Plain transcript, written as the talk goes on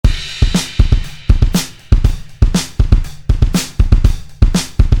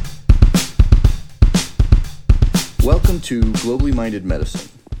Welcome to Globally Minded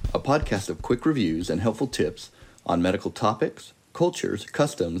Medicine, a podcast of quick reviews and helpful tips on medical topics, cultures,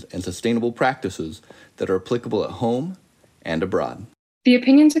 customs, and sustainable practices that are applicable at home and abroad. The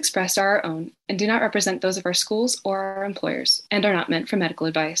opinions expressed are our own and do not represent those of our schools or our employers and are not meant for medical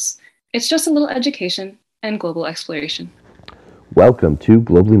advice. It's just a little education and global exploration. Welcome to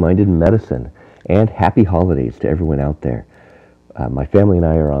Globally Minded Medicine and happy holidays to everyone out there. My family and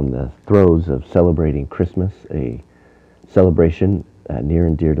I are on the throes of celebrating Christmas, a celebration near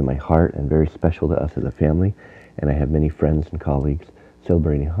and dear to my heart and very special to us as a family. And I have many friends and colleagues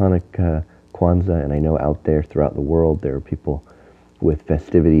celebrating Hanukkah, Kwanzaa, and I know out there throughout the world there are people with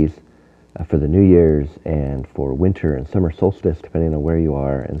festivities for the New Year's and for winter and summer solstice, depending on where you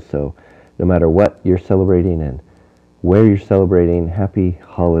are. And so no matter what you're celebrating and where you're celebrating, happy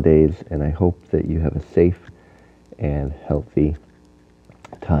holidays, and I hope that you have a safe and healthy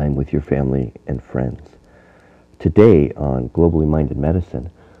time with your family and friends. Today on Globally Minded Medicine,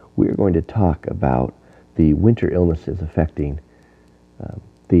 we're going to talk about the winter illnesses affecting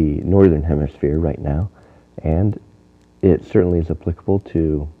the Northern Hemisphere right now, and it certainly is applicable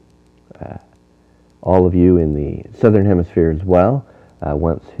to all of you in the Southern Hemisphere as well.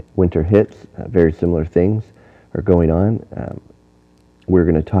 Once winter hits, very similar things are going on. We're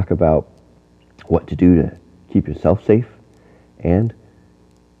going to talk about what to do to keep yourself safe and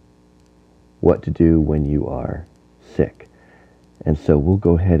what to do when you are sick. And so we'll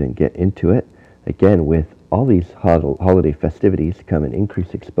go ahead and get into it. Again, with all these holiday festivities come an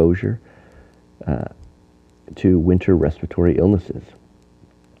increased exposure to winter respiratory illnesses.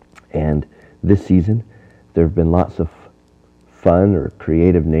 And this season, there have been lots of fun or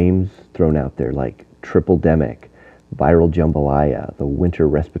creative names thrown out there like triple-demic, viral jambalaya, the winter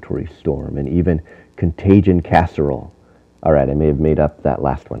respiratory storm, and even contagion casserole. All right, I may have made up that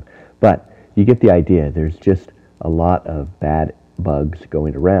last one, but you get the idea. There's just a lot of bad bugs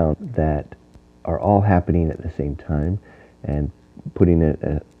going around that are all happening at the same time and putting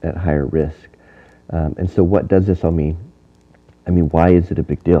it at higher risk. And so what does this all mean? I mean, why is it a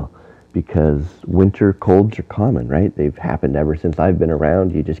big deal? Because winter colds are common, right? They've happened ever since I've been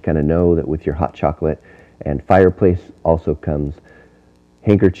around. You just kind of know that with your hot chocolate and fireplace also comes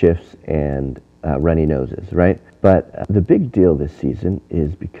handkerchiefs and runny noses, right? But the big deal this season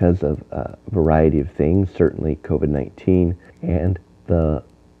is because of a variety of things, certainly COVID-19 and the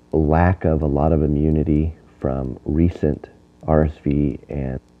lack of a lot of immunity from recent RSV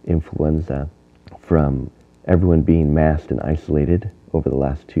and influenza, from everyone being masked and isolated over the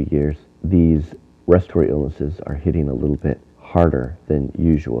last 2 years. These respiratory illnesses are hitting a little bit harder than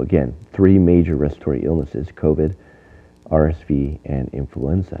usual. Again, 3 major respiratory illnesses: COVID, RSV, and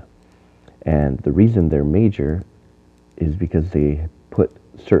influenza. And the reason they're major is because they put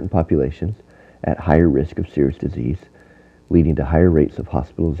certain populations at higher risk of serious disease, leading to higher rates of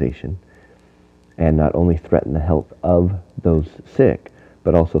hospitalization, and not only threaten the health of those sick,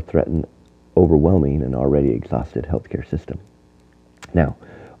 but also threaten overwhelming an already exhausted healthcare system. Now,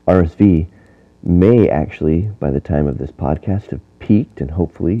 RSV may actually, by the time of this podcast, have peaked and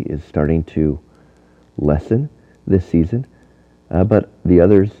hopefully is starting to lessen this season, but the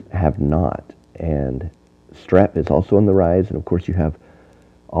others have not. And strep is also on the rise, and of course you have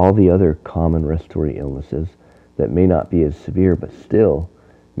all the other common respiratory illnesses that may not be as severe, but still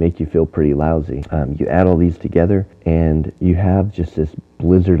make you feel pretty lousy. You add all these together, and you have just this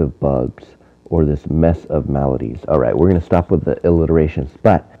blizzard of bugs, or this mess of maladies. All right, we're going to stop with the alliterations,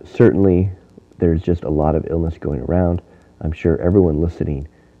 but certainly there's just a lot of illness going around. I'm sure everyone listening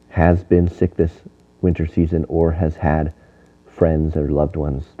has been sick this winter season or has had friends or loved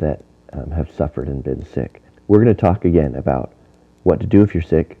ones that have suffered and been sick. We're going to talk again about what to do if you're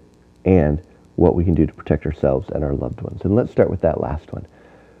sick and what we can do to protect ourselves and our loved ones. And let's start with that last one.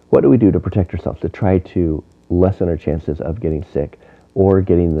 What do we do to protect ourselves, to try to lessen our chances of getting sick or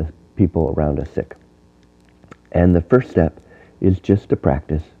getting the people around us sick? And the first step is just to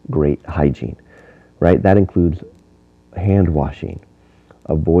practice great hygiene, right? That includes hand washing,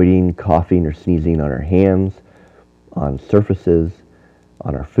 avoiding coughing or sneezing on our hands, on surfaces,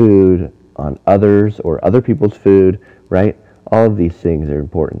 on our food, on others or other people's food, right? All of these things are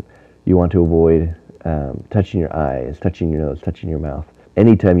important. You want to avoid touching your eyes, touching your nose, touching your mouth.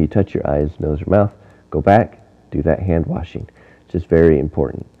 Anytime you touch your eyes, nose, or mouth, go back, do that hand washing. It's just very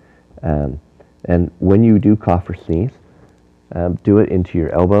important. And when you do cough or sneeze, do it into your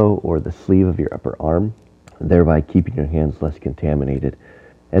elbow or the sleeve of your upper arm, thereby keeping your hands less contaminated.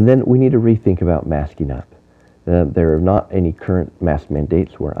 And then we need to rethink about masking up. There are not any current mask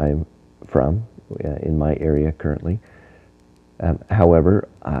mandates where I'm from, in my area currently. However,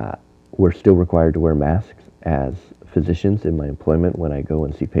 we're still required to wear masks as physicians in my employment when I go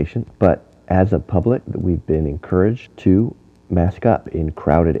and see patients. But as a public, we've been encouraged to mask up in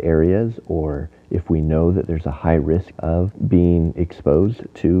crowded areas, or if we know that there's a high risk of being exposed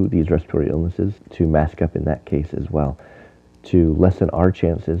to these respiratory illnesses, to mask up in that case as well, to lessen our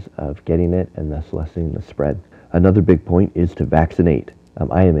chances of getting it and thus lessening the spread. Another big point is to vaccinate.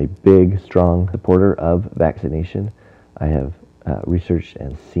 I am a big, strong supporter of vaccination. I have researched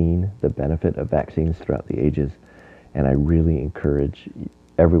and seen the benefit of vaccines throughout the ages, and I really encourage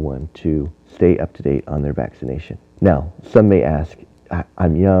everyone to stay up to date on their vaccination. Now, some may ask,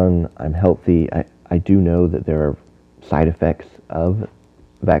 I'm young, I'm healthy. I do know that there are side effects of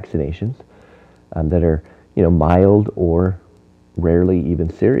vaccinations that are, mild or rarely even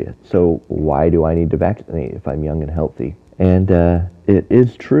serious. So why do I need to vaccinate if I'm young and healthy? And it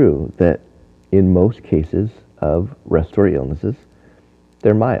is true that in most cases of respiratory illnesses,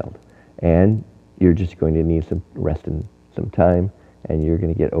 they're mild, and you're just going to need some rest and some time, and you're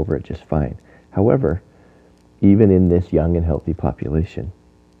going to get over it just fine. However, even in this young and healthy population,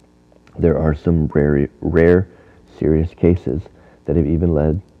 there are some rare serious cases that have even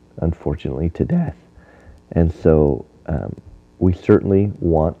led, unfortunately, to death. And so we certainly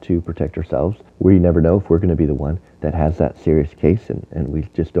want to protect ourselves. We never know if we're going to be the one that has that serious case, and we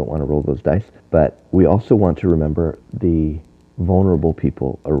just don't want to roll those dice. But we also want to remember the vulnerable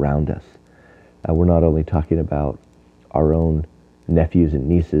people around us. We're not only talking about our own nephews and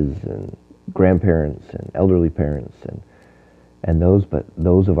nieces and grandparents and elderly parents and those, but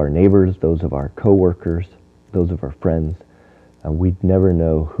those of our neighbors, those of our coworkers, those of our friends. We'd never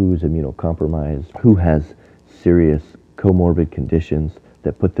know who's immunocompromised, who has serious comorbid conditions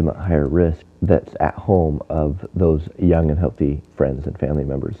that put them at higher risk, that's at home of those young and healthy friends and family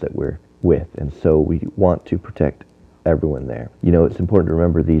members that we're with. And so we want to protect everyone there. It's important to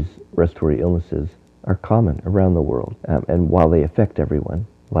remember these respiratory illnesses are common around the world. And while they affect everyone,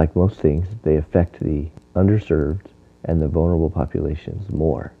 like most things, they affect the underserved and the vulnerable populations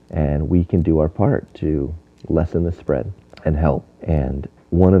more. And we can do our part to lessen the spread and help. And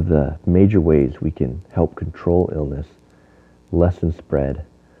one of the major ways we can help control illness, lessen spread,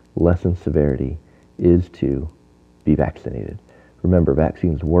 lessen severity, is to be vaccinated. Remember,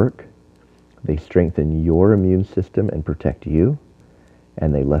 vaccines work. They strengthen your immune system and protect you,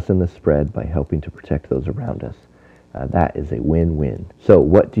 and they lessen the spread by helping to protect those around us. That is a win-win. So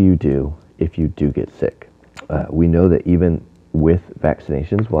what do you do if you do get sick? We know that even with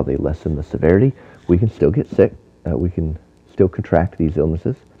vaccinations, while they lessen the severity, we can still get sick. We can still contract these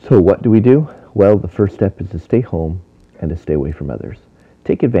illnesses. So what do? Well, the first step is to stay home and to stay away from others.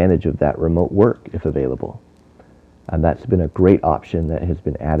 Take advantage of that remote work if available. And that's been a great option that has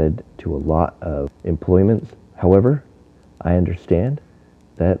been added to a lot of employments. However, I understand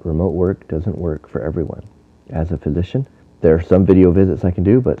that remote work doesn't work for everyone. As a physician, there are some video visits I can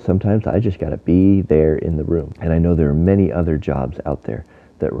do, but sometimes I just got to be there in the room. And I know there are many other jobs out there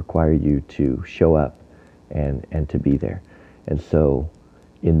that require you to show up and to be there. And so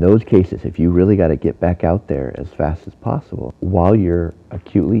in those cases, if you really got to get back out there as fast as possible, while you're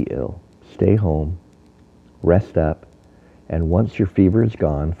acutely ill, stay home, rest up, and once your fever is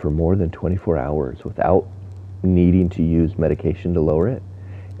gone for more than 24 hours without needing to use medication to lower it,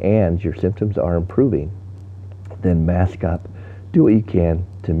 and your symptoms are improving, then mask up, do what you can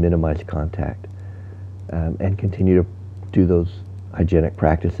to minimize contact, and continue to do those hygienic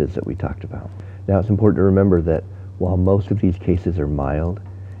practices that we talked about. Now, it's important to remember that while most of these cases are mild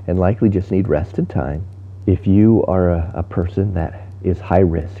and likely just need rest and time, if you are a person that is high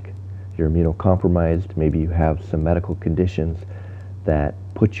risk, you're immunocompromised, maybe you have some medical conditions that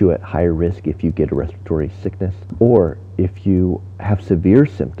put you at higher risk if you get a respiratory sickness, or if you have severe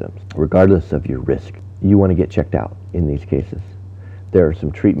symptoms, regardless of your risk, you want to get checked out in these cases. There are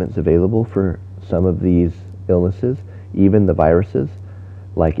some treatments available for some of these illnesses, even the viruses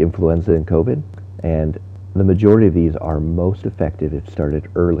like influenza and COVID, and the majority of these are most effective if started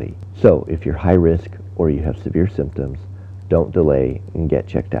early. So if you're high risk or you have severe symptoms, don't delay and get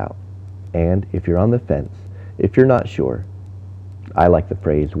checked out. And if you're on the fence, if you're not sure, I like the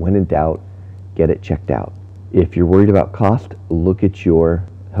phrase, when in doubt, get it checked out. If you're worried about cost, look at your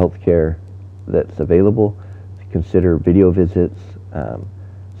healthcare that's available. Consider video visits.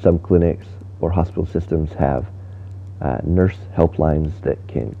 Some clinics or hospital systems have nurse helplines that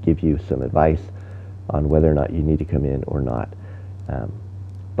can give you some advice on whether or not you need to come in or not.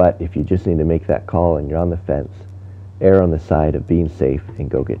 But if you just need to make that call and you're on the fence, err on the side of being safe and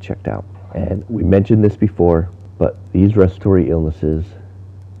go get checked out. And we mentioned this before, but these respiratory illnesses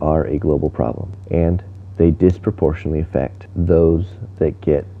are a global problem, and they disproportionately affect those that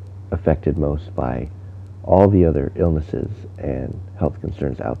get affected most by all the other illnesses and health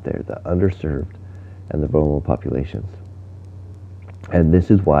concerns out there, the underserved and the vulnerable populations. And this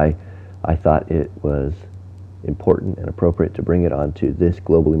is why I thought it was important and appropriate to bring it onto this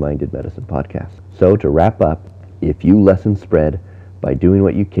Globally Minded Medicine podcast. So to wrap up, if you lessen spread by doing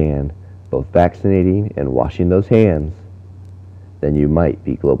what you can, both vaccinating and washing those hands, then you might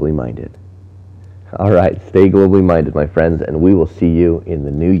be globally minded. All right, stay globally minded, my friends, and we will see you in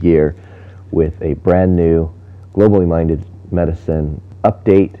the new year with a brand new Globally Minded Medicine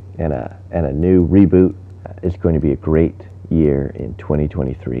update and a new reboot. It's going to be a great year in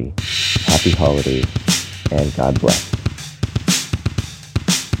 2023. Happy holidays, and God bless.